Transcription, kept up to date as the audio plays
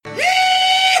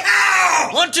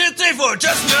1, 2, 3, 4,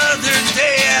 just another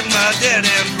day at my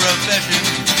dead-end profession.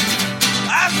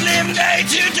 I've lived day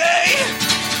to day,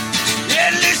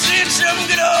 yeah, listening to some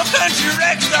good old country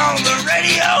records on the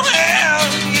radio,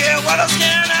 and yeah, what else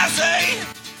can I say?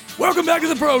 Welcome back to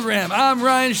the program. I'm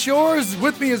Ryan Shores.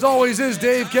 With me, as always, is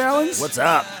Dave Callens. What's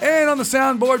up? And on the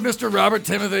soundboard, Mr. Robert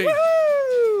Timothy.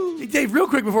 Woo! Hey, Dave, real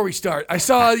quick before we start, I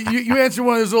saw you answered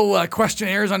one of those little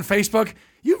questionnaires on Facebook.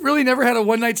 You've really never had a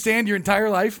one-night stand your entire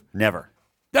life? Never.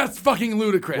 That's fucking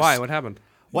ludicrous. Why? What happened?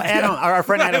 Well, Adam, our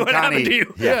friend Adam What Connie. happened to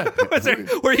you?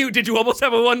 Yeah. Did you almost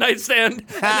have a one-night stand?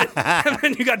 And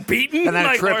then you got beaten? And then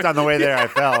I tripped on the way there. I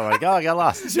fell. I'm like, oh, I got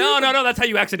lost. No. That's how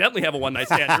you accidentally have a one-night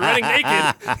stand. You're running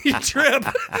naked. You trip.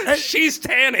 She's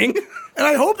tanning. And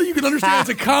I hope that you can understand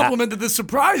it's a compliment that this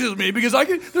surprises me, because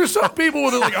there's some people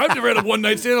that are like, I've never had a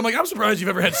one-night stand. I'm like, I'm surprised you've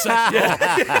ever had sex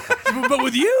yet. But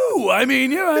with you, I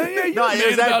mean, you're a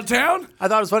man about town. I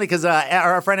thought it was funny because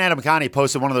our friend Adam Connie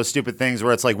posted one of those stupid things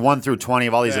where it's like 1 through 20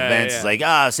 of all these events. It's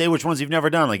like, say which ones you've never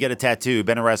done, like get a tattoo,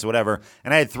 been arrested, whatever.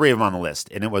 And I had 3 of them on the list.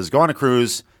 And it was go on a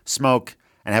cruise, smoke,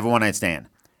 and have a one-night stand.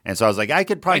 And so I was like, I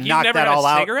could probably knock that all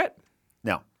out. You've never had a cigarette?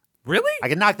 No. Really? I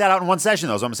could knock that out in one session,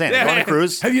 though, is what I'm saying. Go on a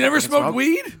cruise. Have you never smoked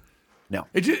weed? No.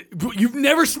 You've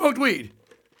never smoked weed?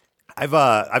 I've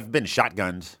been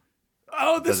shotgunned.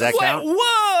 Oh, this Does that count?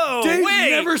 Whoa! Dave, wait.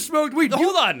 you never smoked weed.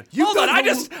 Hold on.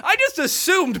 I just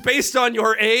assumed, based on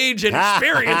your age and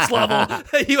experience level,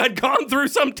 that you had gone through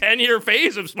some 10-year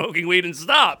phase of smoking weed and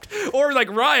stopped. Or like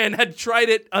Ryan had tried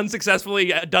it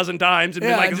unsuccessfully a dozen times and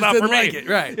been like, it's not for me. Like it,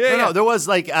 right. No, there was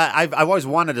like, I've always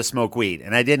wanted to smoke weed,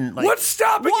 and I didn't. Like, What's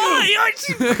stopping you? Why?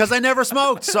 Because I never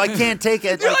smoked, so I can't take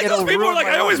it. You're like it'll those people ruin are like,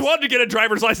 my I always lungs. wanted to get a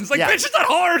driver's license. Like, bitch, it's not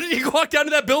hard. You can walk down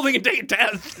to that building and take a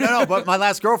test. No, but my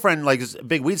last girlfriend, like, is a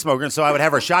big weed smoker, and so I would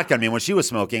have her shotgun me when she was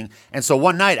smoking. And so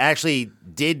one night, I actually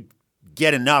did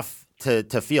get enough to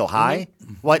feel high,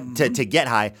 to get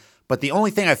high. But the only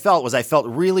thing I felt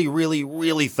really, really,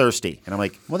 really thirsty. And I'm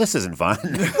like, well, this isn't fun.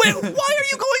 Wait, why are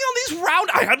you going on these round?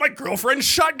 I had my girlfriend's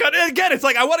shotgun. And again, it's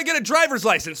like, I want to get a driver's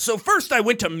license. So first I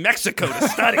went to Mexico to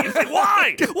study. It's like,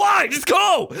 why? Why? Just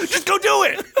go. Just go do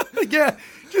it. Yeah.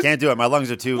 Can't do it. My lungs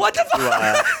are too. What the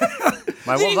fuck?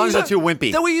 My lungs are too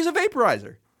wimpy. Then we use a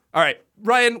vaporizer. All right,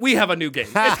 Ryan, we have a new game.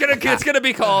 It's gonna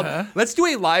be called. Let's do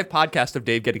a live podcast of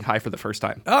Dave getting high for the first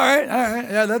time. All right.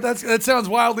 Yeah, that sounds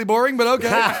wildly boring, but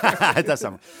okay. It does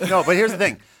sound. No, but here's the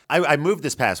thing. I moved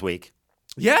this past week.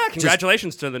 Yeah,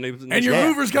 congratulations to the new. And your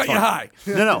movers got you high.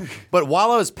 No. But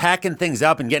while I was packing things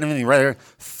up and getting everything ready,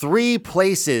 3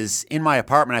 places in my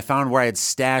apartment I found where I had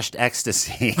stashed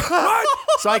ecstasy. What?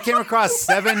 So I came across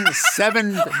seven You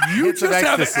hits of just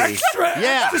have ecstasy. extra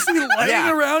ecstasy laying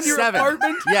around your 7.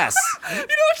 apartment? Yes. You know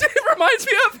what it reminds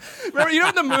me of? Remember, you know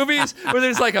in the movies where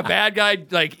there's like a bad guy,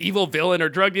 like evil villain or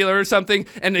drug dealer or something,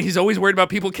 and he's always worried about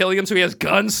people killing him, so he has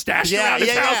guns stashed around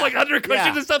his house, like under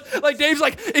cushions and stuff. Like Dave's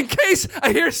like, in case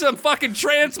I hear some fucking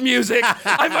trance music,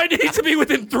 I might need to be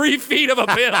within 3 feet of a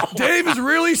bill. Dave is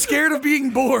really scared of being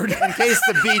bored. In case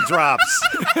the beat drops,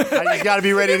 you got to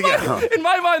be ready to go. In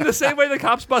my mind, the same way the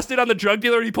cops busted on the drug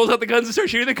dealer and he pulls out the guns and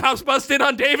starts shooting, the cops bust in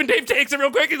on Dave, and Dave takes him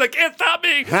real quick. He's like, can't stop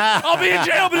me. I'll be in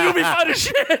jail, but it'll be fun as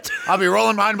shit. I'll be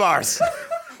rolling behind bars.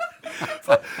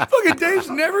 Fucking Dave's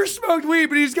never smoked weed,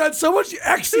 but he's got so much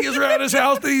ecstasy around his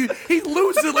house that he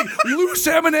loses like loose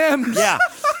M&Ms. Yeah.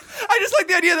 I just like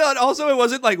the idea that also it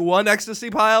wasn't like one ecstasy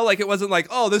pile. Like it wasn't like,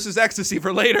 oh, this is ecstasy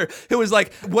for later. It was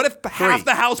like, what if half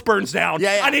the house burns down?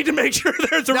 Yeah. I need to make sure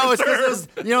there's a No, reserve.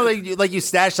 it's like you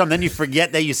stash something, then you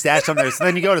forget that you stashed something there. So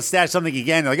then you go to stash something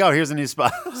again. You're like, oh, here's a new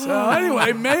spot. So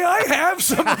anyway, may I have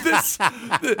some of this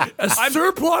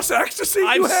surplus ecstasy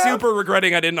I'm you have? super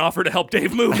regretting I didn't offer to help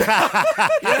Dave move. Yeah.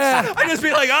 I just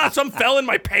be like, some fell in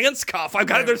my pants cuff.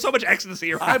 There's so much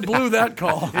ecstasy around. I blew that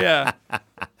call. Yeah.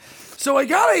 So I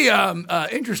got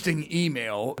a interesting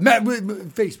email,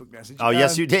 Facebook message. Oh,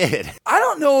 yes, you did. I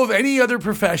don't know of any other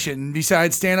profession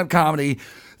besides stand-up comedy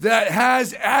that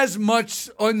has as much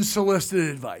unsolicited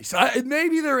advice.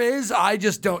 Maybe there is. I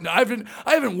just don't know. I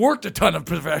haven't worked a ton of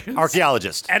professions.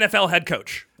 Archaeologist. NFL head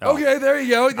coach. Okay, there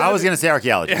you go. I was going to say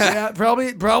archaeologist. Yeah,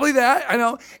 probably that. I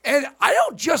know. And I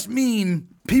don't just mean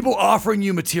people offering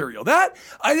you material. That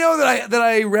I know that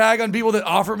I rag on people that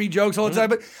offer me jokes all the time,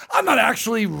 but I'm not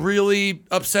actually really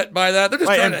upset by that. They're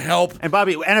just trying to help. And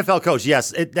Bobby, NFL coach,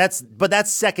 yes, that's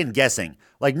second guessing.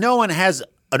 Like no one has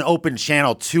an open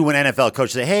channel to an NFL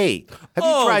coach. Say, hey, have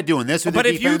you tried doing this with your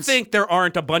defense? But if you think there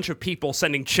aren't a bunch of people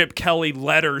sending Chip Kelly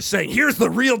letters saying, here's the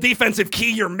real defensive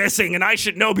key you're missing, and I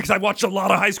should know because I've watched a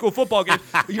lot of high school football games,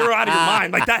 you're out of your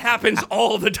mind. Like, that happens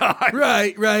all the time.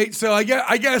 Right. So I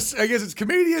guess it's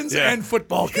comedians and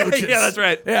football coaches. Yeah, that's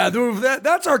right. Yeah,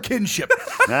 that's our kinship.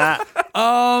 But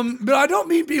I don't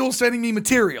mean people sending me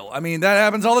material. I mean, that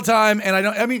happens all the time,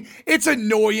 and it's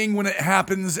annoying when it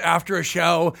happens after a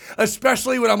show,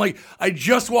 especially when I'm like, I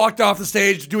just walked off the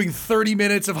stage doing 30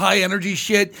 minutes of high energy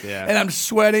shit, and I'm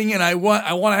sweating, and I want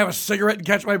to have a cigarette and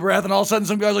catch my breath, and all of a sudden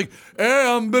some guy's like, hey,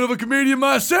 I'm a bit of a comedian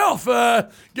myself.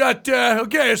 Got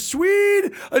a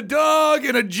Swede, a dog,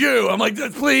 and a Jew. I'm like,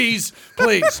 please.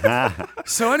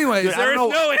 So anyways, there is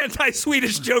no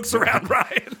anti-Swedish jokes around,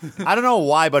 Ryan. I don't know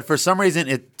why, but for some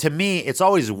reason, to me, it's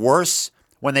always worse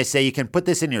when they say you can put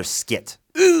this in your skit.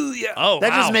 Ooh, yeah. Oh, that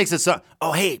wow. just makes it so,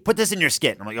 oh, hey, put this in your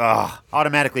skit. I'm like, oh,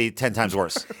 automatically 10 times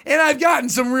worse. And I've gotten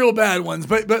some real bad ones,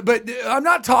 but I'm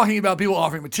not talking about people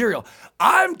offering material.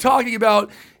 I'm talking about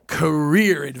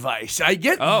career advice. I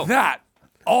get that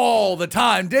all the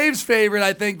time. Dave's favorite,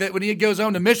 I think, that when he goes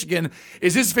home to Michigan,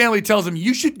 is his family tells him,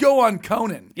 you should go on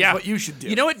Conan. Yeah. Is what you should do.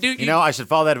 You know what, dude? I should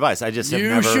follow that advice. I just have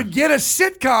never... You should get a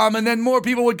sitcom, and then more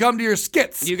people would come to your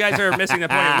skits. You guys are missing the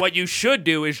point. What you should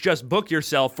do is just book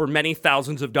yourself for many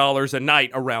thousands of dollars a night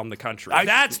around the country.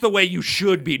 That's the way you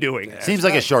should be doing it. Seems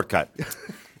like a shortcut.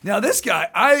 Now, this guy,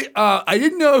 I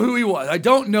didn't know who he was. I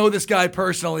don't know this guy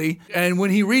personally. And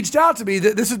when he reached out to me,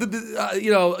 this is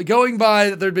going by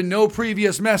that there'd been no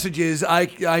previous messages.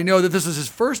 I know that this is his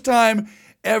first time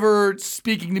ever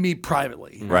speaking to me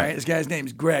privately. Right. This guy's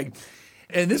name's Greg.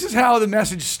 And this is how the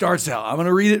message starts out. I'm going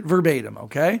to read it verbatim,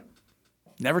 okay?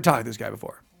 Never talked to this guy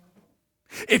before.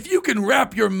 If you can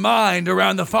wrap your mind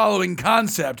around the following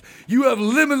concept, you have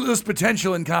limitless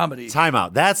potential in comedy. Time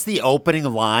out. That's the opening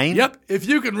line? Yep. If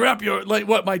you can wrap your, why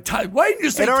didn't you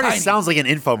just say it already tiny? Sounds like an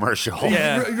infomercial.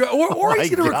 Yeah. Or he's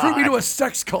going to recruit me to a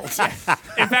sex cult.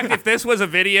 In fact, if this was a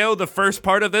video, the first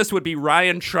part of this would be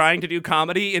Ryan trying to do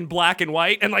comedy in black and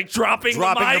white and like dropping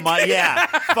the mic. Yeah.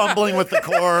 Fumbling with the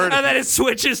cord. And then it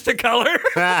switches to color.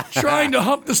 Trying to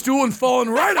hump the stool and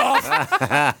falling right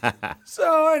off.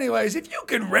 So anyways, if you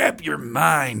can wrap your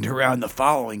mind around the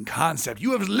following concept,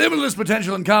 you have limitless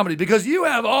potential in comedy because you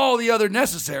have all the other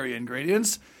necessary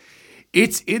ingredients.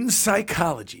 It's in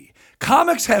psychology.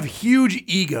 Comics have huge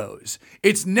egos.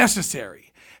 It's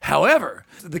necessary. However,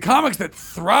 the comics that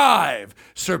thrive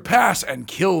surpass and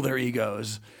kill their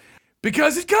egos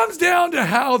because it comes down to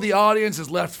how the audience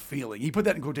is left feeling. He put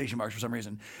that in quotation marks for some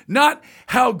reason. Not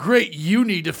how great you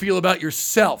need to feel about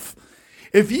yourself.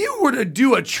 If you were to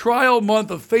do a trial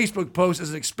month of Facebook posts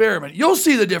as an experiment, you'll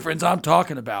see the difference I'm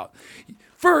talking about.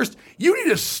 First, you need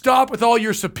to stop with all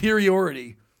your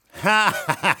superiority.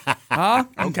 Huh?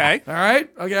 Okay. All right.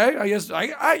 Okay. I guess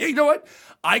you know what?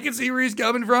 I can see where he's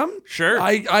coming from. Sure.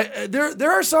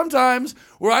 There are some times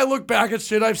where I look back at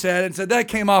shit I've said and said that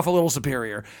came off a little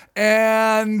superior.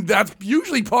 And that's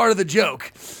usually part of the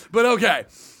joke. But okay.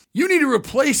 You need to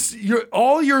replace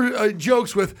all your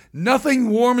jokes with nothing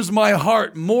warms my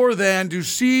heart more than to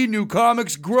see new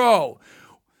comics grow.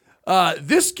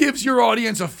 This gives your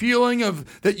audience a feeling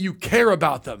of that you care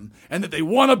about them and that they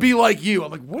want to be like you.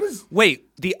 I'm like, what is...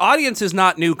 Wait, the audience is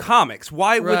not new comics.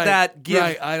 Why would that give...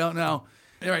 Right, I don't know.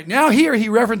 All right, now here he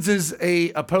references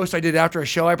a post I did after a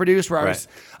show I produced where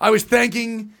I was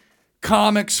thanking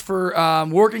comics for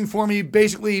working for me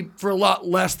basically for a lot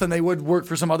less than they would work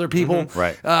for some other people.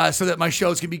 Right. So that my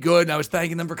shows could be good. And I was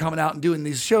thanking them for coming out and doing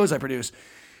these shows I produce.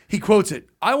 He quotes it.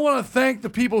 I want to thank the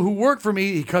people who work for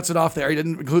me. He cuts it off there. He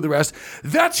didn't include the rest.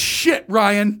 That's shit,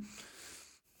 Ryan.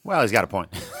 Well, he's got a point.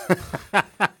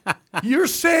 You're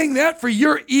saying that for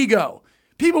your ego.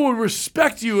 People would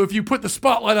respect you if you put the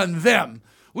spotlight on them.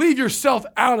 Leave yourself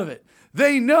out of it.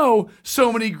 They know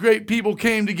so many great people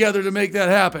came together to make that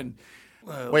happen.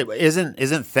 Wait,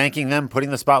 isn't thanking them putting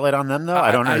the spotlight on them though?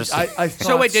 I don't understand.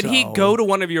 So wait, did he go to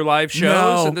one of your live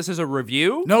shows and this is a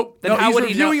review? Nope. Then how he's would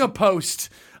reviewing he know? a post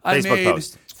I Facebook made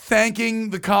post.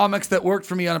 thanking the comics that worked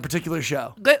for me on a particular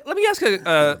show. Let me ask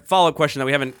a follow-up question that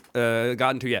we haven't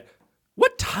gotten to yet.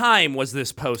 What time was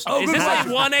this post? Is this a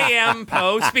 1 a.m.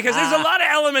 post? Because there's a lot of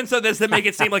elements of this that make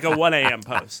it seem like a 1 a.m.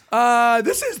 post.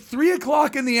 This is 3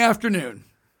 o'clock in the afternoon.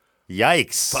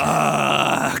 Yikes.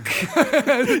 Fuck.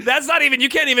 That's not even, you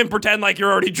can't even pretend like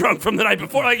you're already drunk from the night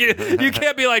before. Like you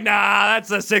can't be like, nah, that's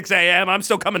a 6 a.m. I'm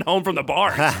still coming home from the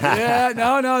bar. Yeah,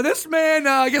 no. This man,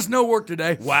 I guess no work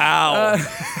today. Wow.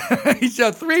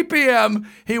 So 3 p.m.,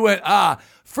 he went,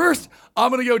 first, I'm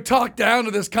going to go talk down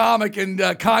to this comic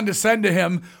and condescend to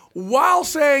him while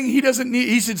saying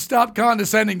he should stop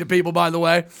condescending to people, by the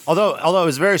way. Although it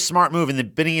was a very smart move in the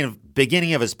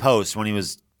beginning of his post when he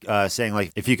was saying,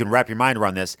 like, if you can wrap your mind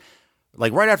around this,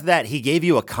 like right after that, he gave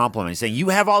you a compliment saying you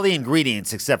have all the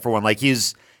ingredients except for one. Like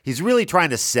he's really trying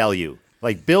to sell you.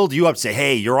 Like, build you up, say,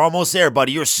 hey, you're almost there,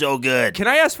 buddy. You're so good. Can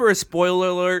I ask for a spoiler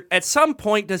alert? At some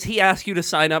point, does he ask you to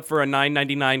sign up for a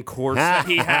 $9.99 course that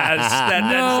he has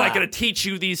that's like going to teach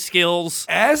you these skills?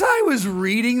 As I was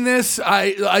reading this,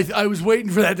 I was waiting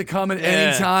for that to come at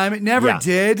any time. It never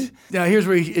did. Now, here's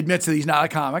where he admits that he's not a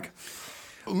comic.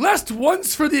 Lest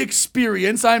once for the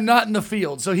experience, I'm not in the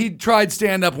field. So he tried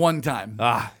stand-up one time.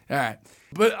 All right.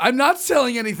 But I'm not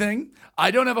selling anything.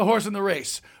 I don't have a horse in the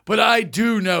race, but I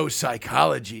do know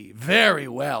psychology very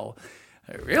well.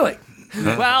 Really?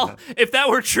 Well, if that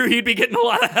were true, you'd be getting a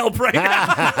lot of help right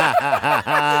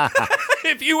now.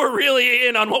 If you were really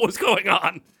in on what was going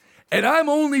on. And I'm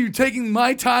only taking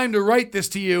my time to write this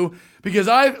to you because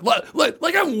I'm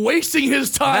wasting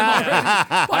his time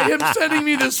already by him sending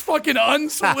me this fucking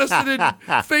unsolicited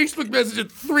Facebook message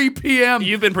at 3 p.m.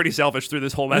 You've been pretty selfish through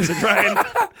this whole message, Ryan.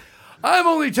 I'm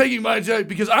only taking my time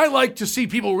because I like to see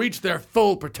people reach their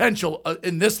full potential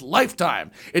in this lifetime.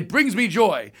 It brings me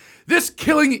joy. This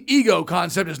killing ego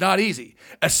concept is not easy,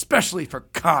 especially for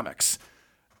comics.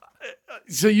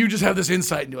 So you just have this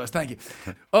insight into us. Thank you.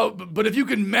 Oh, but if you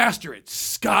can master it,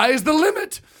 sky's the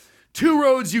limit. 2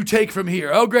 roads you take from here.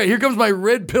 Oh, great. Here comes my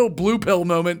red pill, blue pill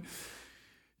moment.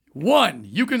 1,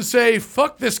 you can say,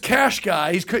 fuck this Cash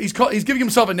guy. He's giving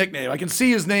himself a nickname. I can see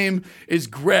his name is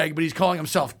Greg, but he's calling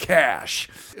himself Cash.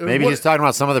 Maybe he's talking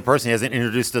about some other person he hasn't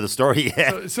introduced to the story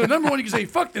yet. So number 1, you can say,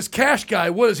 fuck this Cash guy.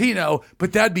 What does he know?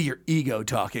 But that'd be your ego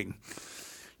talking.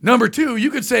 Number 2,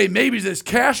 you could say, maybe this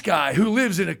Cash guy who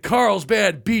lives in a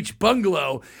Carlsbad beach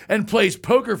bungalow and plays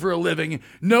poker for a living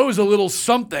knows a little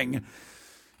something.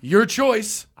 Your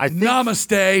choice.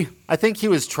 Namaste. I think he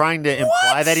was trying to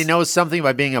imply that he knows something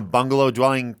by being a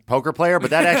bungalow-dwelling poker player,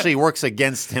 but that actually works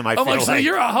against him, I feel like. So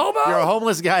you're a homo? You're a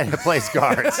homeless guy that plays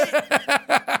cards.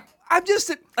 I'm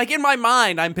just, like, in my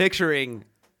mind, I'm picturing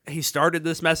he started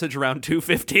this message around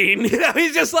 2:15. You know,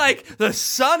 he's just like, the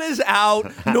sun is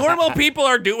out, normal people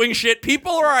are doing shit,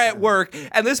 people are at work,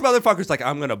 and this motherfucker's like,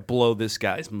 I'm going to blow this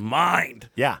guy's mind.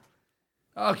 Yeah.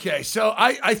 Okay, so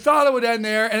I thought it would end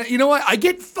there, and you know what? I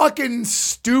get fucking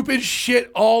stupid shit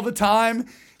all the time.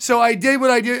 So I did what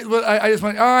I did. I just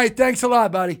went, all right, thanks a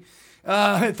lot, buddy.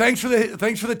 Thanks for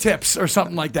the tips or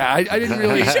something like that. I didn't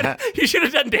really. You should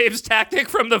have done Dave's tactic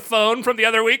from the phone from the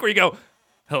other week, where you go,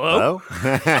 "Hello."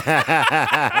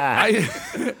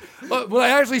 What I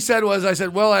actually said was, I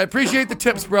said, well, I appreciate the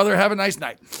tips, brother. Have a nice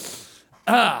night.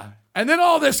 And then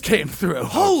all this came through.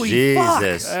 Holy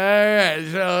Jesus. fuck. All right.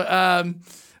 So,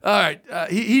 all right.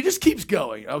 He just keeps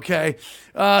going, okay?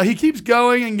 He keeps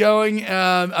going and going.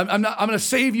 I'm going to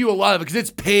save you a lot of it because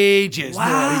it's pages more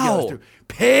he goes through.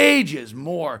 Pages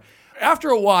more. After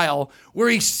a while, where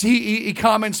he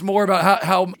comments more about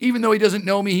how even though he doesn't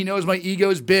know me, he knows my ego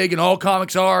is big and all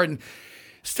comics are, and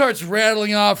starts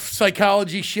rattling off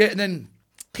psychology shit, and then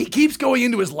he keeps going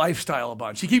into his lifestyle a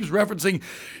bunch. He keeps referencing,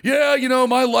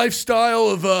 my lifestyle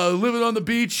of living on the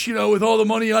beach, with all the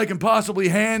money I can possibly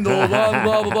handle, blah,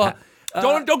 blah, blah, blah.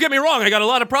 Don't get me wrong, I got a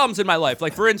lot of problems in my life.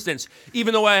 Like, for instance,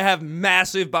 even though I have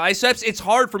massive biceps, it's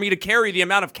hard for me to carry the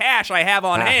amount of cash I have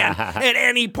on hand at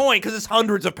any point because it's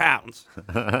hundreds of pounds.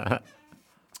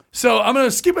 So I'm going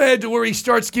to skip ahead to where he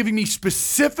starts giving me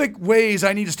specific ways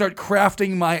I need to start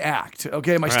crafting my act,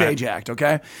 okay, my stage act,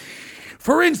 okay?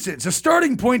 For instance, a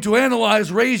starting point to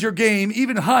analyze, raise your game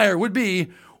even higher would be,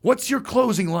 what's your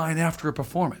closing line after a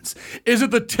performance? Is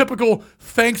it the typical,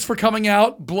 thanks for coming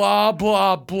out, blah,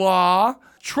 blah, blah?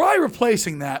 Try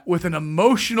replacing that with an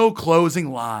emotional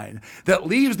closing line that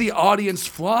leaves the audience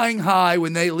flying high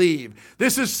when they leave.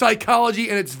 This is psychology,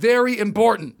 and it's very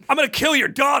important. I'm going to kill your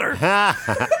daughter.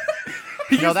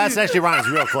 No, that's actually Ron's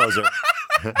real closer.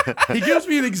 He gives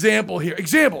me an example here.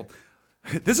 Example.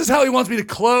 This is how he wants me to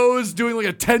close, doing like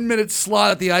a 10-minute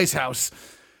slot at the Ice House.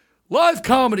 Live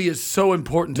comedy is so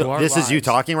important to our lives. This is you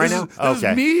talking right now? This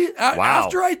is me. Wow.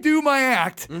 After I do my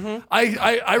act,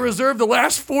 I reserve the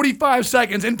last 45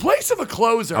 seconds in place of a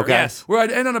closer. Okay. Yes, where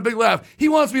I'd end on a big laugh. He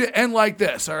wants me to end like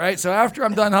this, all right? So after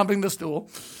I'm done humping the stool.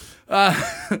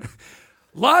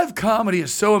 Live comedy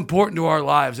is so important to our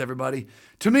lives, everybody.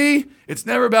 To me, it's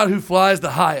never about who flies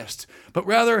the highest, but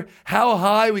rather how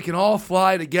high we can all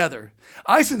fly together.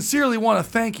 I sincerely want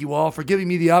to thank you all for giving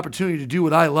me the opportunity to do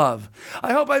what I love.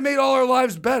 I hope I made all our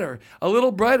lives better, a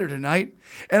little brighter tonight,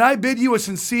 and I bid you a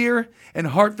sincere and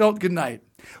heartfelt good night.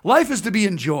 Life is to be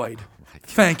enjoyed.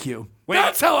 Thank you.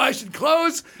 That's how I should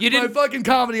close my fucking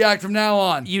comedy act from now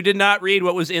on. You did not read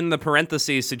what was in the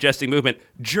parentheses suggesting movement.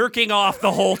 Jerking off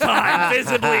the whole time,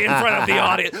 visibly in front of the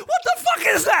audience. What the fuck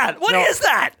is that? What is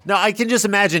that? No, I can just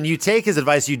imagine you take his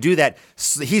advice, you do that.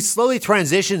 He slowly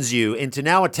transitions you into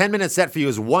now a 10-minute set for you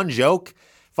is one joke,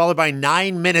 followed by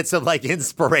 9 minutes of like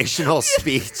inspirational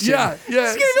speech. Yeah. It's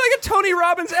going to be like a Tony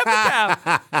Robbins epitaph.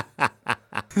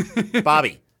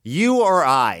 Bobby, you or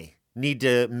I need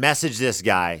to message this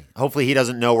guy. Hopefully he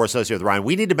doesn't know we're associated with Ryan.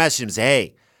 We need to message him and say,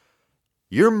 hey,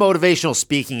 your motivational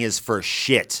speaking is for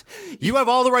shit. You have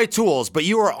all the right tools, but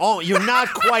you're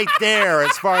not quite there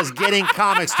as far as getting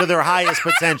comics to their highest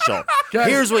potential. Guys,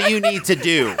 here's what you need to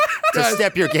do to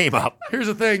step your game up. Here's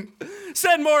the thing.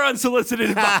 Send more unsolicited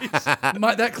advice.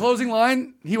 That closing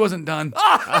line, he wasn't done. He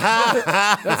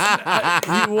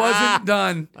wasn't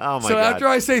done. Oh, my so God. after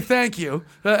I say thank you,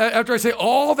 after I say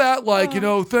all that, like,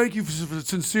 thank you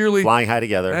sincerely. Flying high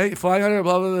together. Hey, flying high,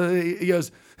 blah, blah, blah. He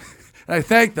goes, and I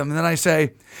thank them. And then I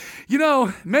say,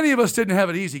 many of us didn't have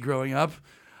it easy growing up.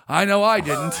 I know I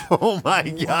didn't. Oh, my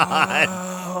God.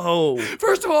 Oh.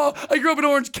 First of all, I grew up in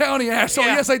Orange County, asshole.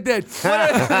 Yeah. Yes, I did.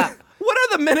 What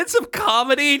are the minutes of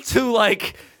comedy to,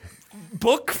 like,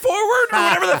 book forward or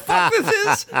whatever the fuck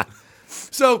this is?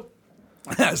 So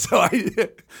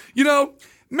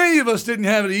many of us didn't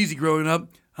have it easy growing up.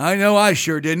 I know I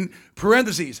sure didn't.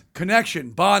 Parentheses,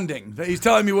 connection, bonding. He's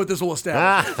telling me what this will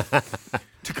establish.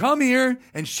 To come here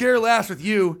and share laughs with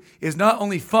you is not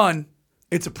only fun,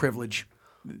 it's a privilege.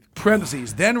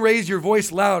 Parentheses, then raise your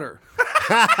voice louder.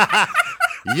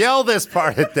 Yell this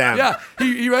part at them. Yeah,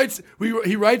 he writes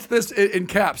this in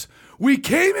caps. We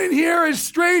came in here as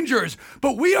strangers,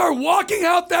 but we are walking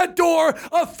out that door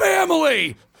a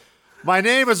family. My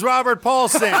name is Robert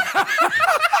Paulson.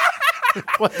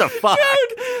 What the fuck?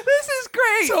 Dude, this is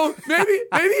great. So maybe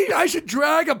I should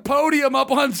drag a podium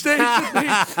up on stage with me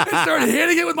and start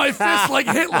hitting it with my fist like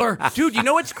Hitler. Dude, you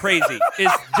know what's crazy? Is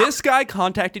this guy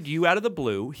contacted you out of the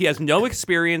blue. He has no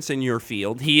experience in your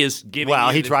field. He is giving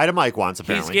he tried a mic once,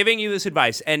 apparently. He's giving you this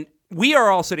advice, and we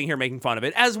are all sitting here making fun of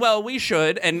it, as well we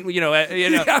should, and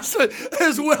Yes,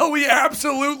 as well we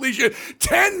absolutely should.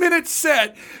 10-minute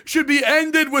set should be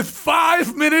ended with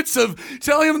 5 minutes of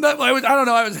telling him that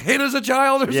I was hit as a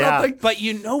child or something. But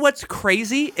you know what's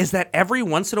crazy is that every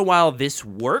once in a while this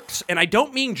works, and I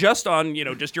don't mean just on,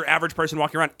 just your average person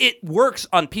walking around. It works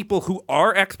on people who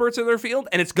are experts in their field,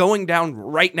 and it's going down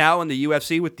right now in the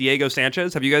UFC with Diego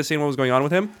Sanchez. Have you guys seen what was going on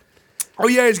with him? Oh,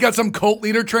 yeah, he's got some cult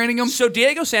leader training him. So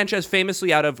Diego Sanchez,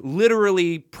 famously out of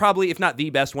literally probably, if not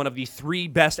the best, one of the 3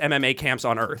 best MMA camps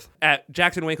on earth at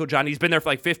Jackson Winklejohn. He's been there for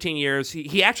like 15 years.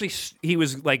 He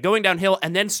was like going downhill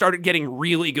and then started getting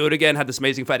really good again, had this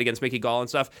amazing fight against Mickey Gall and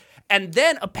stuff. And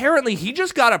then apparently he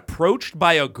just got approached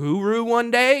by a guru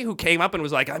one day who came up and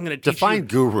was like, I'm going to teach Define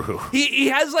guru. He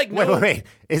has like no... Wait.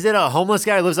 Is it a homeless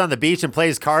guy who lives on the beach and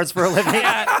plays cards for a living?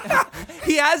 Yeah.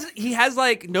 He has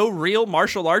like no real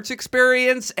martial arts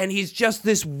experience, and he's just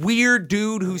this weird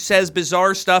dude who says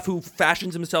bizarre stuff, who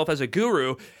fashions himself as a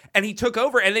guru. And he took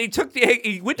over, and then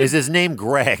he went to... Is his name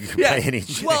Greg? Yeah. By any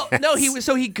chance? Well, no,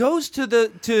 he goes to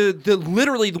the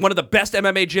literally one of the best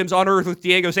MMA gyms on earth with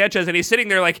Diego Sanchez, and he's sitting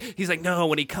there he's like, no,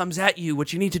 when he comes at you,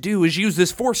 what you need to do is use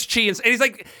this force chi, and he's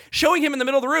like showing him in the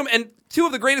middle of the room, and 2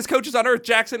 of the greatest coaches on earth,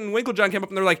 Jackson and Winklejohn, came up,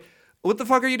 and they're like, what the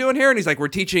fuck are you doing here? And he's like, we're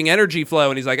teaching energy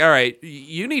flow. And he's like, all right,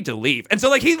 you need to leave. And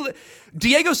so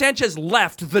Diego Sanchez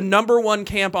left the #1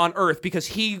 camp on earth because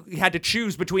he had to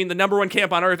choose between the #1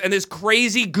 camp on earth and this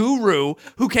crazy guru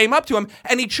who came up to him,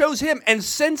 and he chose him. And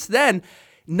since then,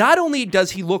 not only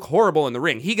does he look horrible in the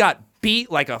ring, he got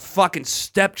beat like a fucking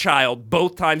stepchild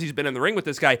both times he's been in the ring with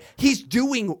this guy. He's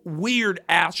doing weird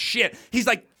ass shit. He's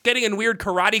like getting in weird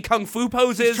karate kung fu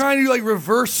poses. He's trying to do like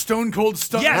reverse Stone Cold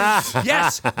stuff.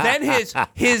 Yes. Then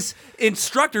his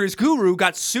instructor, his guru,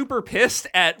 got super pissed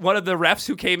at one of the refs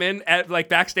who came in at like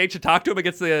backstage to talk to him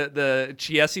against the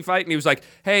Chiesi fight, and he was like,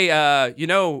 "Hey,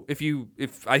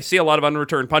 if I see a lot of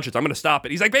unreturned punches, I'm going to stop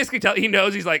it." He's like basically he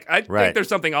knows. He's like, I think there's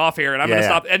something off here, and I'm going to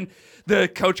stop. And the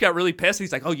coach got really pissed.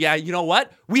 He's like, oh, yeah, you know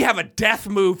what? We have a death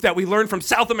move that we learned from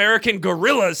South American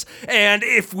gorillas, and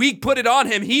if we put it on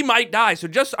him, he might die. So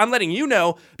I'm letting you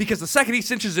know, because the second he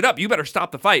cinches it up, you better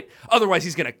stop the fight. Otherwise,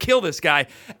 he's going to kill this guy.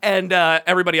 And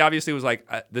everybody obviously was like,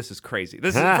 this is crazy.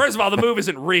 First of all, the move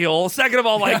isn't real. Second of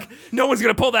all, no one's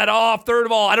going to pull that off. Third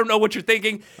of all, I don't know what you're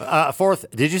thinking. Fourth,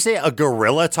 did you say a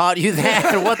gorilla taught you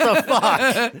that? What the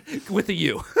fuck? With a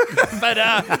U. But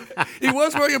he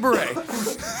was wearing a beret.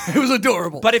 It was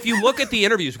adorable. But if you look at the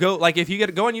interviews, go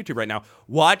on YouTube right now,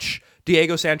 watch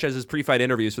Diego Sanchez's pre-fight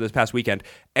interviews for this past weekend,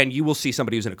 and you will see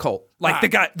somebody who's in a cult. Like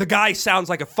the guy sounds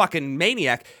like a fucking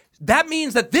maniac. That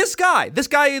means that this guy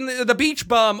in the beach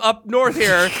bum up north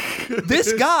here,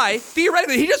 this guy,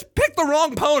 theoretically, he just picked the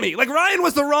wrong pony. Like, Ryan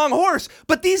was the wrong horse.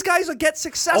 But these guys will get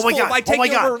successful by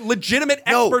taking over legitimate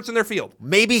experts in their field.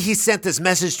 Maybe he sent this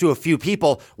message to a few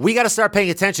people. We got to start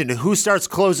paying attention to who starts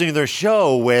closing their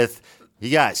show with, you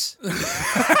guys,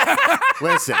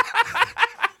 listen.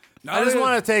 I just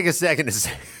want to take a second to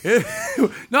say.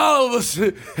 Not all of us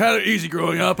had it easy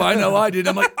growing up. I know I did.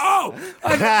 I'm like,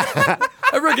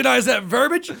 I recognize that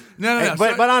verbiage. No.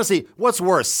 But honestly, what's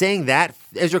worse, saying that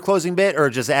as your closing bit or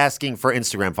just asking for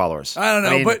Instagram followers? I don't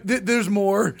know, but there's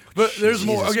more. But there's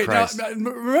more. Okay, now,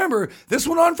 remember, this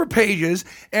went on for pages,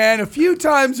 and a few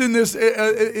times in this,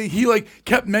 he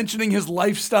kept mentioning his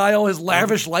lifestyle, his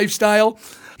lavish lifestyle.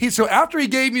 So after he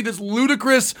gave me this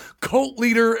ludicrous cult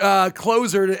leader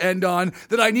closer to end on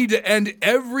that I need to end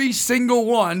every single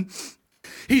one,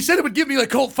 he said it would give me a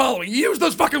cult following. He used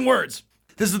those fucking words.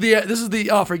 This is the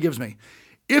offer he gives me.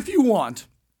 If you want,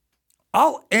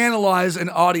 I'll analyze an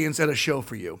audience at a show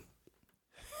for you.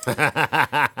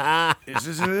 This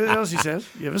is what else he says.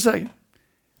 Give a second.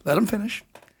 Let him finish.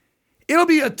 It'll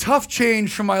be a tough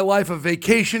change from my life of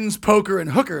vacations, poker,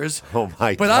 and hookers. Oh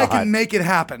my God. But I can make it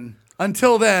happen.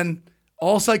 Until then,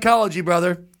 all psychology,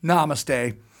 brother.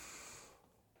 Namaste.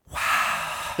 Wow.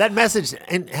 That message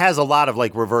has a lot of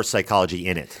reverse psychology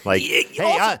in it. Hey,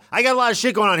 I got a lot of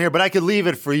shit going on here, but I could leave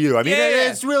it for you. I mean,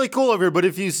 it's really cool over here, but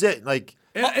if you sit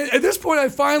At this point, I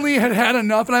finally had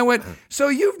enough, and I went, so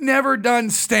you've never done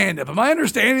stand-up. Am I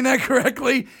understanding that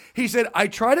correctly? He said, I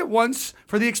tried it once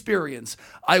for the experience.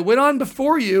 I went on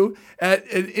before you at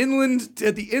the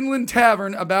Inland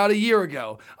Tavern about a year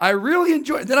ago. I really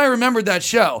enjoyed it. Then I remembered that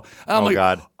show. I'm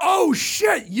God. Oh,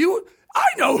 shit, I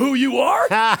know who you are.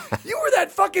 You were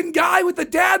that fucking guy with the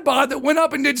dad bod that went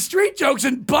up and did street jokes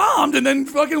and bombed and then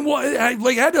fucking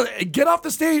had to get off the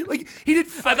stage. He did.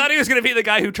 I thought he was going to be the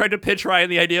guy who tried to pitch Ryan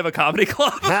the idea of a comedy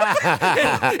club.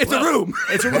 It's a room.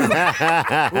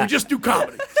 We just do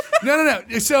comedy. No.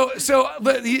 So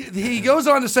he goes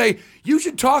on to say, you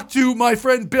should talk to my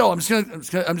friend Bill. I'm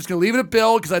just gonna leave it at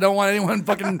Bill because I don't want anyone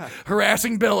fucking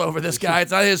harassing Bill over this guy.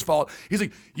 It's not his fault. He's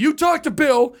like, you talk to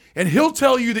Bill and he'll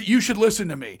tell you that you should listen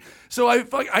to me. So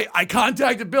I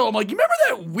contacted Bill. I'm like, you remember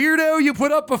that weirdo you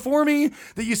put up before me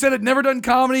that you said had never done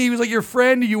comedy? He was like your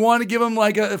friend. You want to give him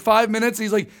 5 minutes?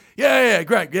 He's like, yeah,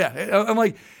 Greg, yeah. I'm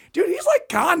like, dude, he's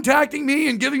contacting me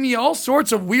and giving me all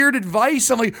sorts of weird advice.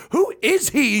 I'm like, who is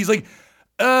he? He's like,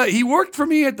 he worked for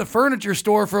me at the furniture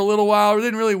store for a little while. It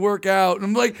didn't really work out. And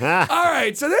I'm like, all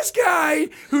right, so this guy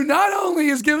who not only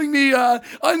is giving me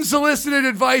unsolicited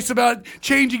advice about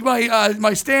changing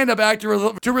my stand-up act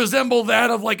to resemble that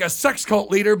of a sex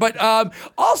cult leader, but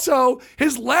also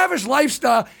his lavish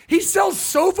lifestyle. He sells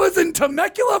sofas in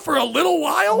Temecula for a little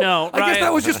while. No, I guess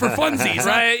that was just for funsies.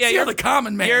 Right? Yeah, see how the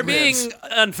common man You're lives. being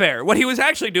unfair. What he was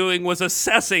actually doing was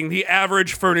assessing the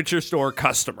average furniture store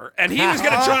customer, and he was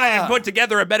going to try and put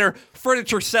together a better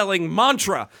furniture selling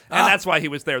mantra, and that's why he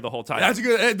was there the whole time. That's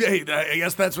good. Hey, I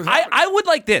guess that's what I would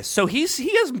like this. So he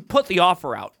has put the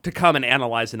offer out to come and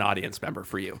analyze an audience member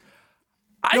for you.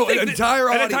 An entire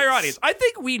audience. I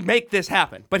think we'd make this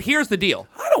happen. But here's the deal.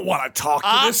 I don't want to talk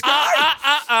to this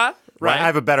guy. Right. I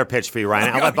have a better pitch for you,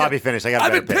 Ryan. I'll let Bobby finish.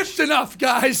 I've been pitched enough,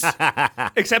 guys.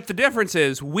 Except the difference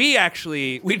is we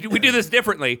do this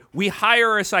differently. We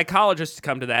hire a psychologist to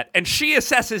come to that, and she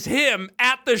assesses him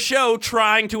at the show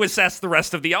trying to assess the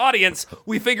rest of the audience.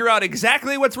 We figure out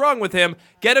exactly what's wrong with him,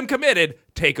 get him committed,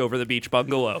 take over the beach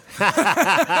bungalow.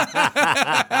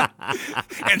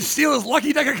 And steal his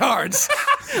lucky deck of cards.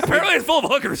 Apparently it's full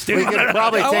of hookers, dude. We could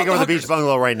probably take over the beach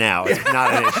bungalow right now. It's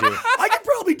not an issue. I could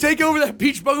probably take over that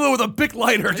beach bungalow with a Bic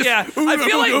lighter.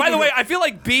 I feel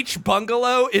like beach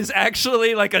bungalow is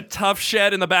actually a tough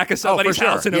shed in the back of somebody's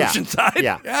house in Oceanside.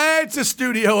 Yeah. It's a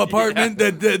studio apartment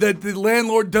that the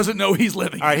landlord doesn't know he's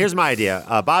living. All right, here's my idea.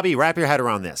 Bobby, wrap your head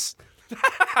around this.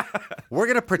 We're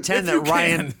gonna pretend that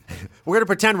Ryan. We're gonna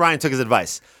pretend Ryan took his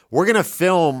advice. We're gonna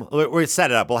film. We're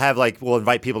set it up. We'll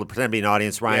invite people to pretend to be an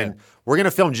audience. Ryan. Yeah. We're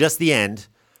gonna film just the end,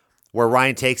 where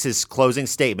Ryan takes his closing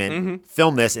statement. Mm-hmm.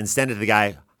 Film this and send it to the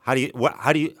guy. How do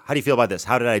you feel about this?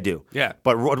 How did I do? Yeah.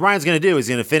 But what Ryan's gonna do is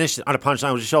he's gonna finish on a punchline.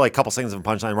 We'll just show a couple seconds of a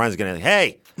punchline. Ryan's gonna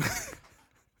hey,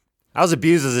 I was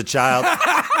abused as a child,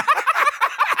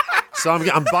 so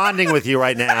I'm bonding with you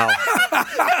right now.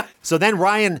 So then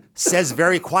Ryan says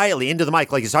very quietly into the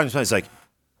mic, like he's talking to somebody, he's like,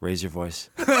 raise your voice.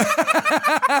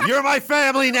 You're my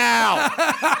family now.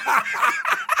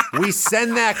 We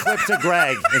send that clip to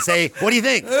Greg and say, what do you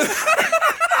think?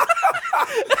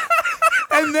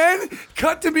 And then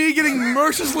cut to me getting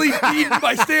mercilessly beaten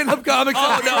by stand-up comics.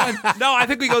 No, I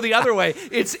think we go the other way.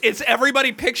 It's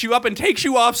everybody picks you up and takes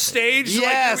you off stage.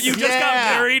 Yes, like you just got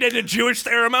married at a Jewish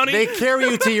ceremony. They carry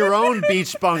you to your own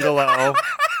beach bungalow.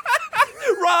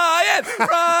 Ryan!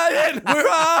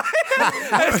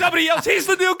 And somebody yells, he's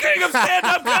the new king of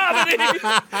stand-up comedy.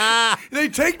 They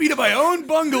take me to my own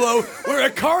bungalow where a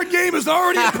card game is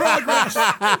already in progress.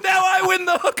 Now I win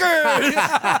the hooker.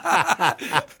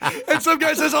 And some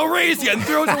guy says, I'll raise you, and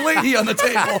throws a lady on the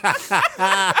table.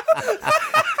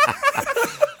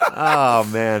 Oh,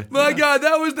 man. My God,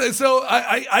 that was so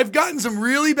I've gotten some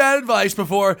really bad advice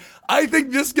before. I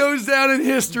think this goes down in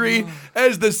history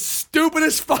as the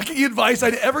stupidest fucking advice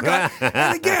I'd ever got.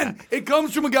 And again, it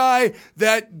comes from a guy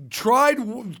that tried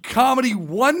comedy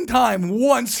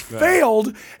once,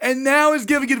 failed, and now is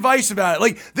giving advice about it.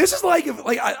 Like, this is like, if,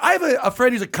 like I have a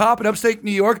friend who's a cop in upstate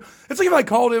New York. It's like if I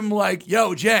called him like,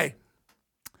 yo, Jay,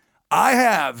 I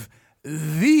have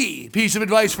the piece of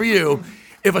advice for you.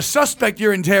 If a suspect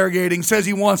you're interrogating says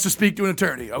he wants to speak to an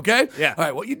attorney, okay? Yeah. All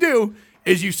right, what you do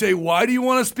is you say, why do you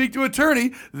want to speak to an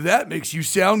attorney? That makes you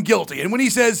sound guilty. And when he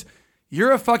says,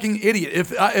 you're a fucking idiot.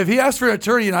 If he asks for an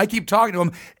attorney and I keep talking to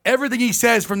him, everything he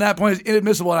says from that point is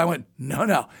inadmissible. And I went,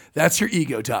 no, that's your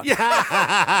ego talking.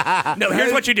 No,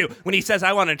 here's what you do. When he says,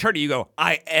 I want an attorney, you go,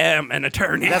 I am an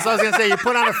attorney. That's what I was going to say. You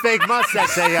put on a fake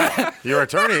mustache, say, your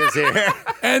attorney is here.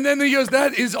 And then he goes,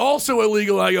 that is also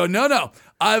illegal. I go, no.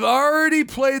 I've already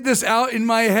played this out in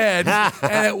my head,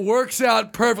 and it works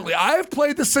out perfectly. I've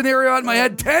played the scenario out in my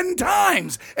head 10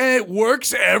 times, and it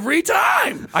works every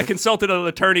time. I consulted an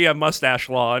attorney on mustache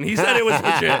law, and he said it was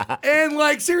legit. And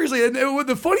like, seriously, and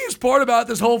the funniest part about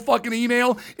this whole fucking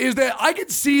email is that I could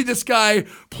see this guy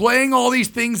playing all these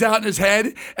things out in his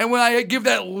head, and when I give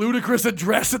that ludicrous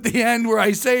address at the end where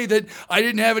I say that I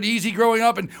didn't have it easy growing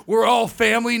up, and we're all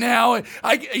family now, in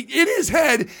his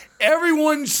head,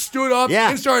 everyone stood up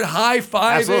and started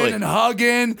high-fiving and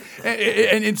hugging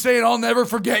and saying, I'll never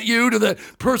forget you, to the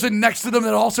person next to them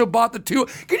that also bought the two.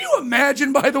 Can you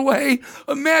imagine, by the way?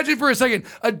 Imagine for a second,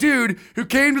 a dude who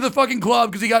came to the fucking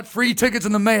club because he got free tickets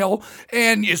in the mail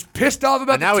and is pissed off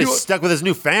about and now he's stuck with his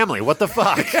new family. What the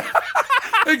fuck?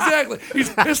 Exactly. He's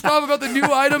pissed off about the the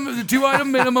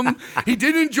 2-item minimum. He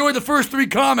didn't enjoy the first 3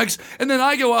 comics, and then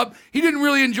I go up. He didn't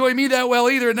really enjoy me that well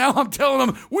either. And now I'm telling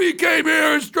him, we came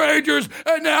here as strangers,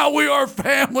 and now we are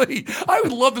family. I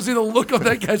would love to see the look on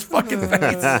that guy's fucking face.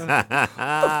 What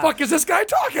the fuck is this guy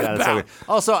talking about?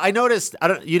 Also, I noticed,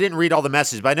 you didn't read all the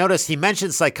messages, but I noticed he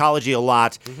mentioned psychology a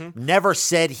lot, never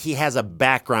said he has a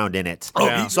background in it.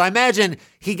 So I imagine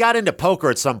he got into poker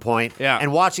at some point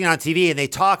and watching it on TV, and they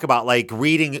talk about like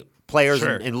reading players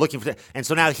and looking for, and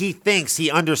so now he thinks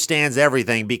he understands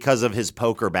everything because of his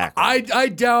poker background. I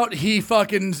doubt he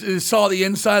fucking saw the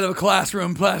inside of a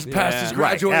classroom past his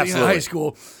graduating in high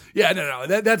school. Yeah, no,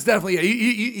 that's definitely it.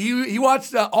 He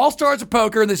watched All Stars of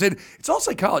Poker, and they said, it's all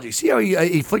psychology. See how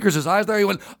he flickers his eyes there? He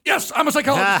went, yes, I'm a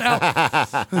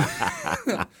psychologist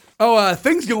now.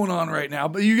 Things going on right now,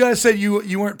 but you guys said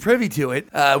you weren't privy to it.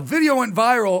 Video went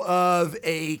viral of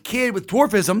a kid with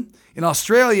dwarfism in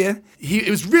Australia. It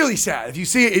was really sad. If you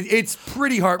see it, it's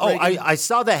pretty heartbreaking. I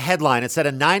saw the headline. It said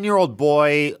a 9-year-old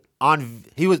boy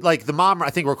he was like, the mom,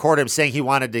 I think, recorded him saying he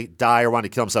wanted to die or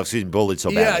wanted to kill himself because he was bullied so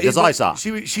bad. That's all I saw.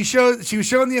 She was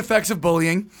showing the effects of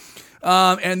bullying.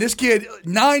 And this kid,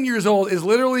 9 years old, is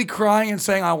literally crying and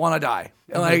saying, I want to die.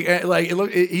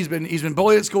 He's been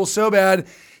bullied at school so bad.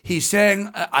 He's saying,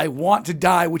 I want to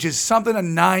die, which is something a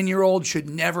 9-year-old should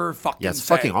never fucking say. It's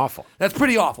fucking awful. That's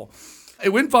pretty awful. It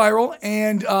went viral,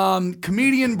 and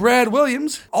comedian Brad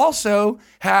Williams also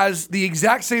has the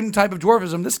exact same type of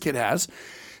dwarfism this kid has.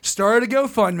 Started a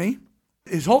GoFundMe.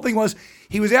 His whole thing was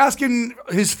he was asking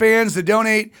his fans to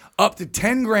donate up to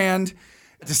 $10,000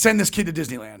 to send this kid to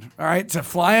Disneyland, all right, to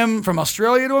fly him from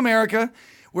Australia to America,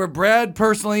 where Brad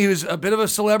personally, who's a bit of a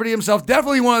celebrity himself,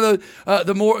 definitely one of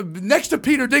the more, next to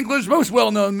Peter Dinklage, most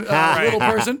well-known little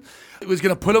person, was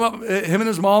going to put him and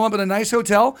his mom up in a nice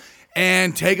hotel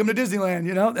and take him to Disneyland,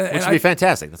 you know? Which would be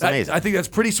fantastic. That's amazing. I think that's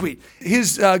pretty sweet.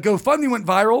 His GoFundMe went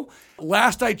viral.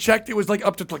 Last I checked, it was like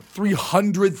up to like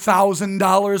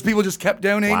 $300,000. People just kept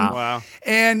donating. Wow.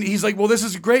 And he's like, well, this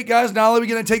is great, guys. Not only are we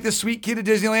going to take this sweet kid to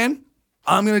Disneyland,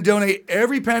 I'm going to donate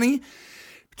every penny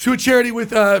to a charity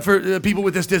for people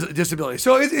with this disability.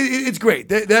 So it's great.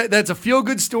 That's a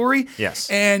feel-good story. Yes.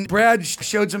 And Brad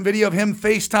showed some video of him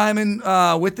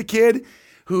FaceTiming with the kid,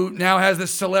 who now has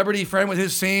this celebrity friend with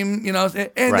his same,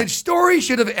 and the story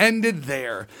should have ended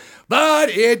there. But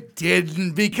it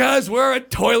didn't, because we're a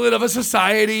toilet of a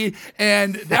society,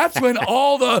 and that's when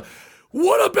all the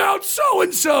what about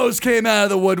so-and-so's came out of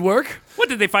the woodwork. What,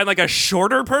 did they find like a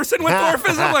shorter person with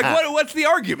dwarfism? Like, what's the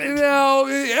argument?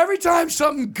 Every time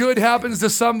something good happens to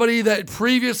somebody that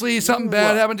previously something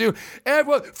bad happened to,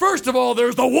 first of all,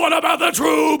 there's the one about the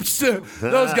troops.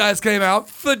 Those guys came out.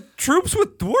 The troops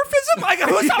with dwarfism? Like,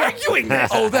 who's arguing this?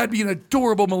 Oh, that'd be an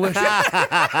adorable militia.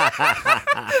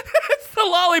 It's the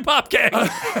Lollipop Gang.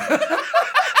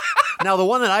 Now, the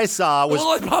one that I saw was... The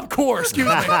Lollipop Corps, excuse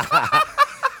me.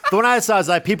 The one I saw is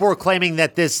like people were claiming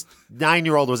that this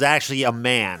 9-year-old was actually a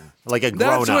man, like a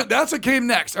grown-up. That's what came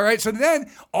next. All right. So then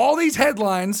all these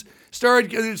headlines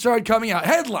started coming out.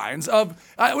 Headlines of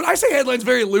when I say headlines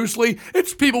very loosely,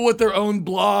 it's people with their own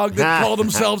blog that call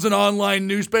themselves an online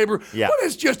newspaper. Yeah. What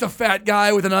is just a fat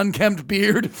guy with an unkempt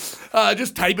beard,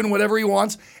 just typing whatever he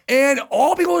wants. And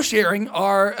all people are sharing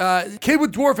are kid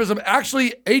with dwarfism,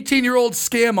 actually 18-year-old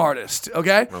scam artist.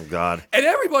 Okay. Oh God. And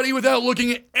everybody, without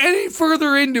looking any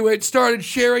further into it, started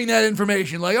sharing that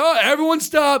information. Like, oh, everyone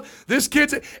stop. This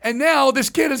kid's... And now this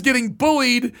kid is getting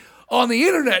bullied on the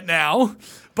internet now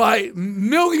by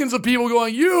millions of people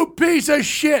going, you piece of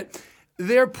shit.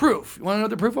 Their proof. You want to know what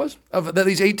the proof was? That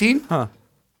he's 18? Huh.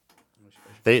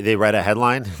 They read a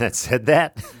headline that said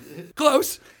that?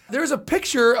 Close. There's a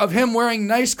picture of him wearing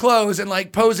nice clothes and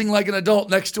like posing like an adult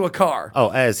next to a car. Oh,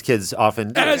 as kids often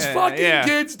do. As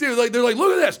kids do. Like they're like,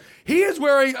 look at this. He is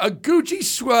wearing a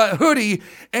Gucci hoodie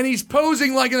and he's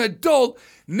posing like an adult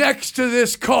next to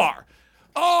this car.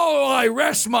 Oh, I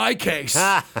rest my case.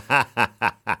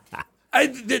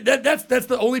 That's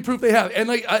the only proof they have, and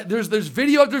like there's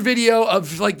video after video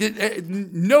of like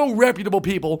no reputable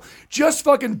people, just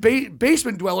fucking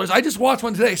basement dwellers. I just watched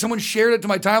one today. Someone shared it to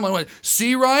my timeline. I went,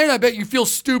 see, Ryan, I bet you feel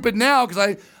stupid now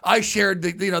because I shared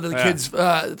the kids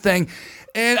thing,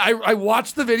 and I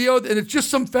watched the video and it's just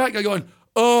some fat guy going,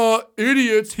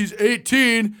 idiots. He's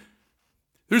 18.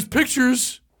 There's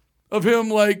pictures of him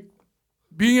like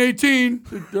being 18.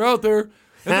 They're out there.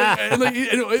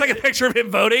 It's like a picture of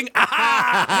him voting.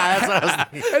 That's what I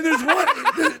was thinking. And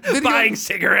there's one buying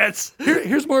cigarettes.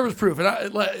 Here's more of his proof, and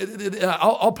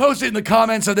I'll post it in the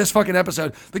comments of this fucking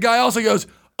episode. The guy also goes,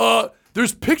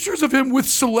 "There's pictures of him with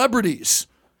celebrities.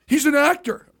 He's an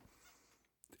actor."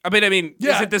 I mean,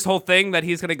 isn't this whole thing that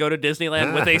he's going to go to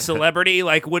Disneyland with a celebrity?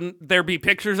 Like, wouldn't there be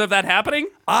pictures of that happening?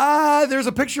 There's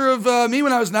a picture of me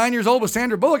when I was 9 years old with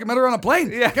Sandra Bullock. I met her on a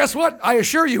plane. Yeah. Guess what? I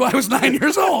assure you, I was 9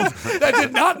 years old. That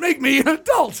did not make me an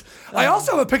adult. I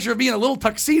also have a picture of me in a little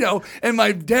tuxedo, and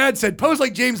my dad said, pose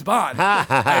like James Bond.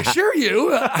 I assure you,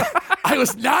 I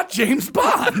was not James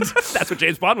Bond. That's what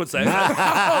James Bond would say. Oh,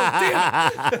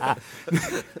 damn.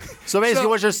 So basically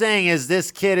what you're saying is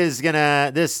this kid is going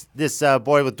to, this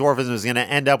boy with dwarfism is going to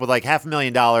end up with like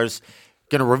 $500,000,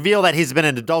 going to reveal that he's been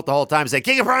an adult the whole time, say,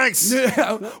 King of Pranks!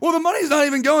 Yeah. Well, the money's not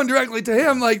even going directly to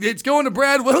him. Like, it's going to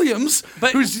Brad Williams,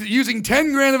 who's using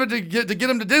 10 grand of it to get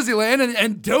him to Disneyland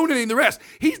and donating the rest.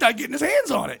 He's not getting his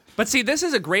hands on it. But see, this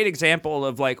is a great example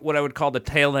of like what I would call the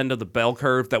tail end of the bell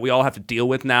curve that we all have to deal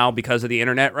with now because of the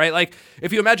internet, right? Like,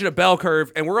 if you imagine a bell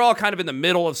curve and we're all kind of in the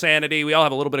middle of sanity, we all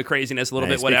have a little bit of craziness, a little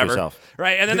bit whatever,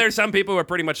 right? And then there's some people who are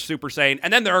pretty much super sane,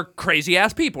 and then there are crazy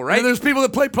ass people, right? And there's people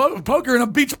that play poker in a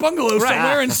beach bungalow somewhere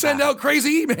and send out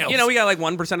crazy emails. You know, we got like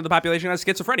 1% of the population has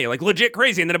schizophrenia, like legit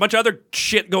crazy, and then a bunch of other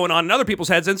shit going on in other people's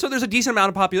heads, and so there's a decent amount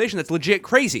of population that's legit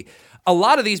crazy. A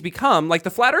lot of these become like the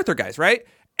flat earther guys, right?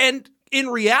 And in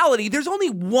reality, there's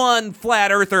only one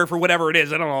flat earther for whatever it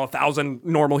is. I don't know, 1,000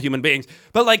 normal human beings.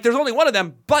 But like, there's only one of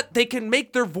them, but they can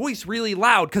make their voice really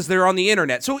loud because they're on the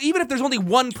internet. So even if there's only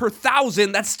 1 per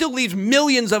 1,000, that still leaves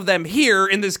millions of them here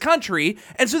in this country.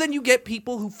 And so then you get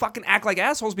people who fucking act like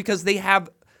assholes because they have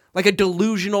like a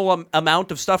delusional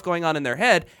amount of stuff going on in their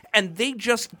head, and they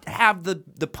just have the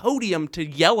podium to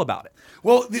yell about it.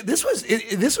 Well, this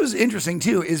was interesting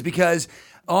too, is because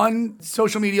on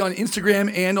social media, on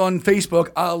Instagram and on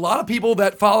Facebook, a lot of people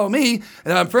that follow me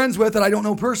that I'm friends with that I don't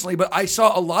know personally, but I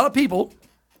saw a lot of people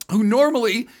who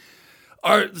normally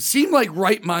seem like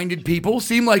right-minded people,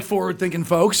 seem like forward-thinking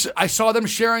folks. I saw them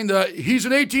sharing he's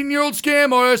an 18-year-old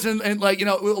scam artist, and like, you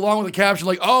know, along with a caption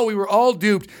like, oh, we were all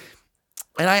duped.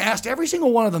 And I asked every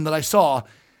single one of them that I saw,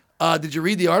 did you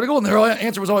read the article? And their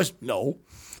answer was always, no.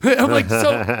 I'm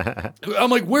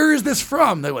like, where is this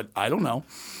from? They went, I don't know.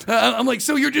 I'm like,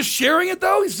 so you're just sharing it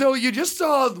though? So you just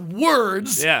saw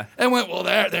words and went, well,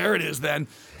 there it is then.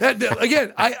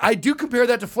 Again, I do compare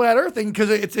that to flat earthing because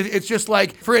it's just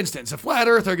like, for instance, a flat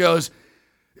earther goes,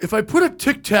 if I put a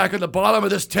tic tac on the bottom of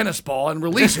this tennis ball and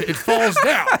release it, it falls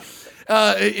down.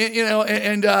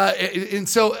 and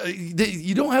so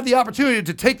you don't have the opportunity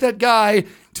to take that guy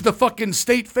to the fucking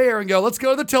state fair and go, let's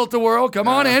go to the Tilt-A-Whirl. Come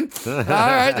on in. All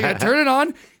right, they're going to turn it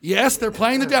on. Yes, they're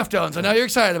playing the Deftones. I know you're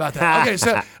excited about that. Okay,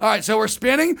 so, all right, so we're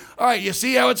spinning. All right, you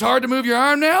see how it's hard to move your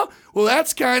arm now? Well,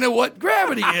 that's kind of what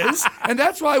gravity is. And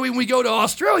that's why when we go to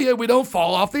Australia, we don't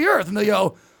fall off the earth. And they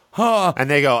go, huh. And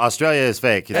they go, Australia is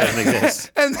fake. It doesn't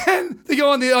exist. And then they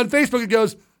go on Facebook and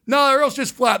goes, no, the Earth's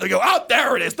just flat. They go, oh,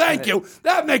 there it is. Thank you.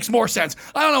 That makes more sense.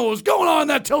 I don't know what was going on in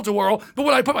that Tilt-A-Whirl, but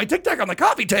when I put my Tic Tac on the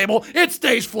coffee table, it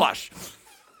stays flush.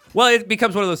 Well, it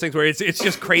becomes one of those things where it's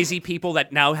just crazy people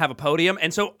that now have a podium.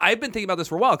 And so I've been thinking about this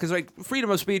for a while because like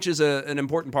freedom of speech is an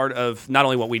important part of not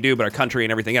only what we do, but our country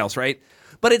and everything else, right?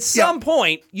 But at some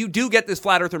point, you do get this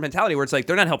flat earther mentality where it's like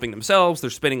they're not helping themselves.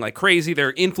 They're spinning like crazy.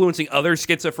 They're influencing other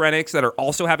schizophrenics that are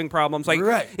also having problems. Like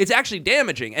it's actually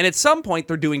damaging. And at some point,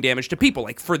 they're doing damage to people.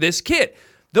 Like for this kid,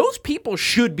 those people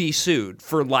should be sued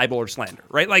for libel or slander,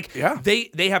 right? Like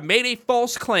they have made a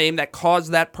false claim that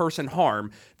caused that person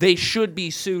harm. They should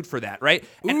be sued for that, right?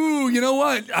 And ooh, you know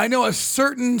what? I know a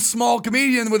certain small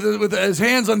comedian with his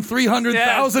hands on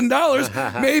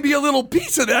 $300,000. Maybe a little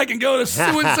piece of that can go to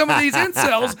suing some of these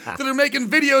incels that are making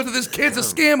videos of this kid's a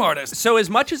scam artist. So as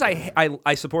much as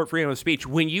I support freedom of speech,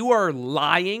 when you are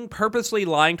lying, purposely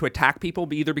lying to attack people,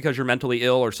 either because you're mentally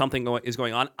ill or something is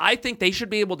going on, I think they should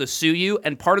be able to sue you,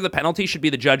 and part of the penalty should be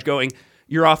the judge going,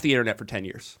 you're off the internet for 10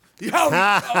 years.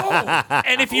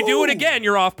 And if you do it again,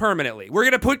 you're off permanently. We're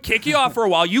going to kick you off for a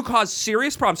while. You cause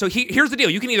serious problems. So here's the deal.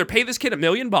 You can either pay this kid $1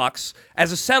 million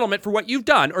as a settlement for what you've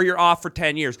done, or you're off for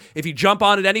 10 years. If you jump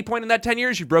on at any point in that 10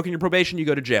 years, you've broken your probation, you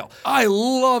go to jail. I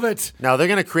love it. Now, they're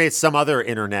going to create some other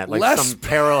internet, like some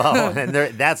parallel, and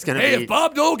that's going to be... Hey, if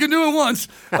Bob Dole can do it once.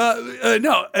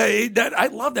 I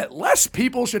love that. Less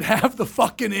people should have the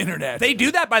fucking internet. They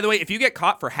do that, by the way. If you get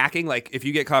caught for hacking, like if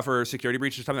you get caught for a security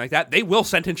breach or something like that, they will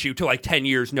sentence you to like 10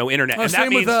 years, no internet. And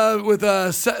same that means, with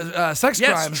sex crimes.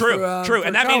 Yes, true.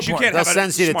 And that means you can't They'll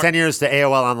sentence you to 10 years to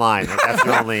AOL Online. That's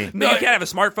the only... No, you can't have a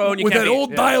smartphone. With that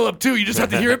old dial-up, too. You just have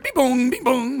to hear it. Beep, boom, beep,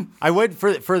 boom. I would,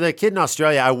 for the kid in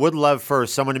Australia, I would love for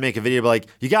someone to make a video like,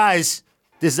 you guys,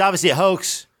 this is obviously a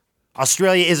hoax.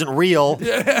 Australia isn't real.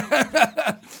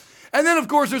 And then, of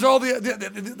course, there's all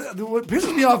what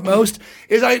pisses me off most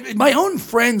is my own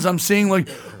friends I'm seeing like,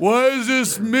 why does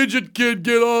this midget kid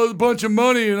get a bunch of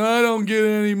money and I don't get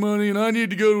any money and I need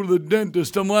to go to the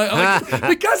dentist? I'm like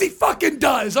because he fucking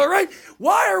does, all right?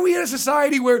 Why are we in a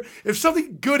society where if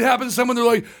something good happens to someone, they're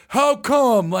like, how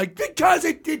come? Like, because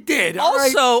it did.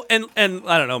 Also, right? and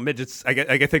I don't know, midgets, I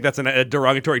think that's a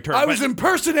derogatory term. I was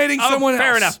impersonating someone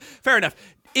else. Fair enough.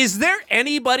 Is there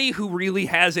anybody who really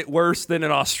has it worse than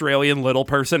an Australian little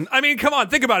person? I mean, come on,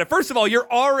 think about it. First of all, you're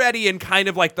already in kind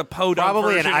of like the podunk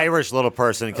Probably version. An Irish little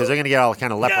person, because they're going to get all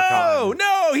kind of leprechaun.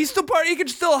 No, he's still part. He can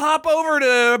still hop over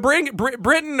to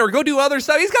Britain or go do other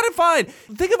stuff. He's got it fine.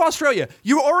 Think of Australia.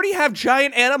 You already have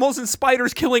giant animals and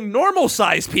spiders killing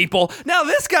normal-sized people. Now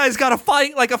this guy's got to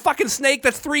fight like a fucking snake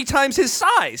that's 3 times his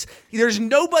size. There's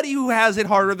nobody who has it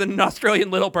harder than an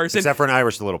Australian little person. Except for an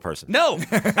Irish little person. No.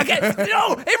 Again,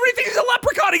 no. Everything's a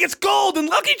leprechaun. He gets gold and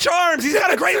Lucky Charms. He's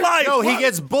got a great life. No, he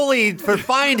gets bullied for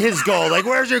find his gold. Like,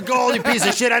 where's your gold, you piece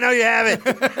of shit? I know you have it.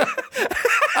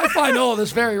 I find all of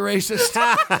this very racist.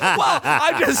 Well,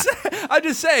 I'm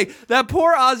just saying, that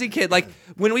poor Aussie kid, like,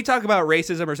 when we talk about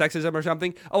racism or sexism or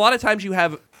something, a lot of times you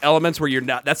have elements where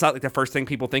that's not like the first thing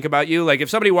people think about you. Like if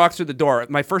somebody walks through the door,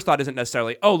 my first thought isn't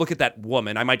necessarily, oh, look at that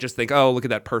woman. I might just think, oh, look at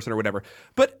that person or whatever.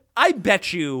 But I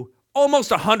bet you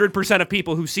almost 100% of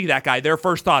people who see that guy, their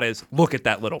first thought is, look at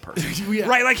that little person. Yeah.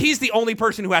 Right? Like he's the only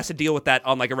person who has to deal with that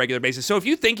on like a regular basis. So if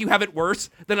you think you have it worse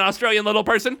than an Australian little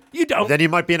person, you don't. Then you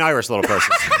might be an Irish little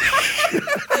person.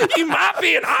 You might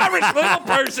be an Irish little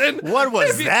person. What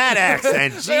was that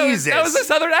accent? Jesus. That was a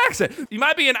southern accent. You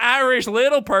might be an Irish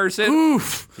little person.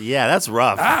 Oof. Yeah, that's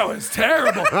rough. That was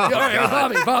terrible.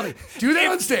 Bobby, do that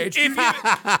on stage.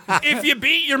 If you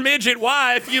beat your midget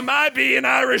wife, you might be an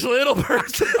Irish little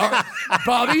person.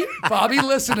 Bobby,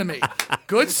 listen to me.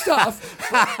 Good stuff.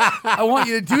 I want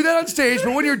you to do that on stage,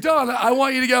 but when you're done, I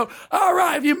want you to go, all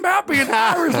right, you might be an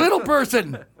Irish little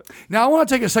person. Now, I want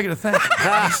to take a second to thank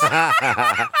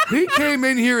him. He came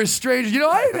in here as strange. You know,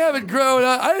 I didn't have it growing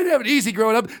up. I didn't have it easy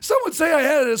growing up. Some would say I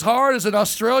had it as hard as an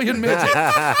Australian midget.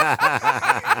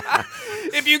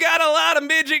 If you got a lot of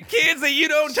midget kids that you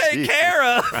don't take care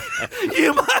of,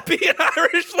 you might be an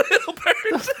Irish little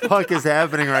person. What the fuck is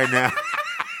happening right now?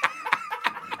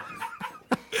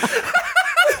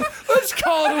 Let's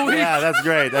call it a week. Yeah, that's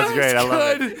great. That's great. I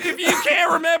love it. If you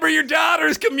can't remember your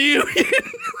daughter's communion,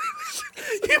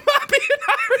 you might be an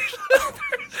Irish little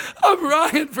person. I'm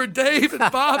Ryan for Dave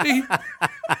and Bobby.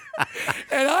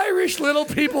 And Irish little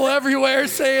people everywhere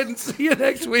saying, see you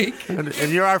next week. And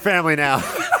you're our family now.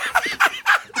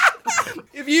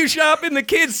 If you shop in the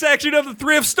kids section of the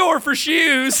thrift store for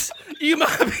shoes, you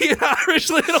might be an Irish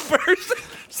little person.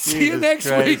 See you next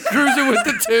week, cruising with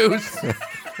the twos.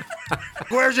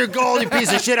 Where's your gold, you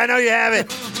piece of shit? I know you have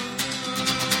it.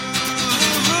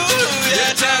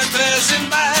 Yeah, time passing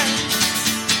by.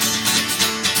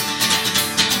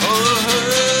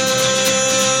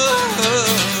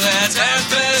 That time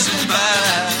passing by.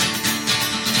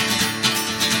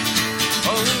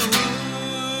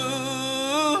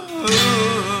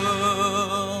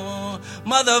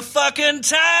 Motherfucking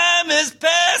time is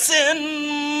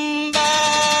passing by.